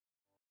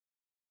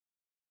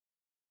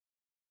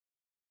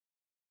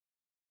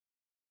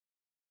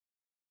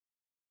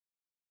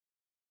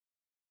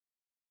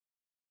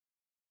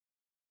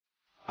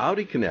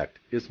Audi Connect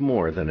is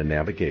more than a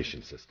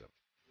navigation system.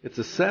 It's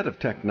a set of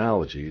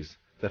technologies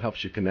that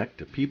helps you connect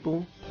to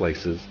people,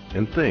 places,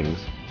 and things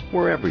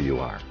wherever you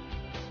are.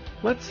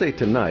 Let's say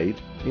tonight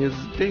is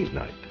date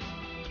night.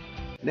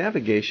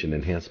 Navigation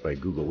enhanced by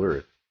Google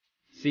Earth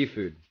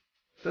Seafood.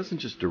 doesn't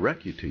just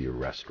direct you to your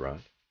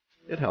restaurant,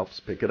 it helps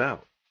pick it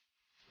out.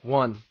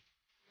 1.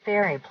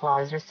 Ferry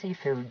Plaza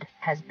Seafood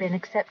has been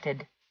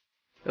accepted.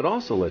 It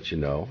also lets you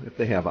know if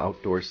they have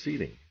outdoor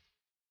seating.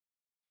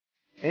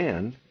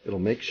 And it'll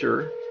make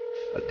sure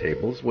a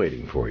table's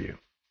waiting for you.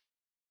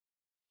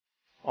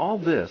 All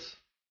this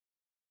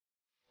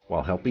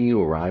while helping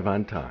you arrive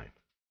on time.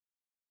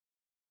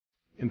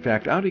 In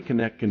fact, Audi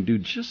Connect can do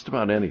just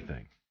about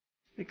anything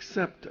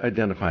except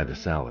identify the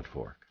salad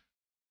fork.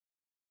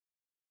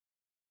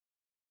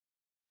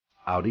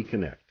 Audi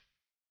Connect.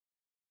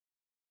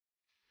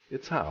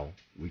 It's how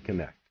we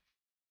connect.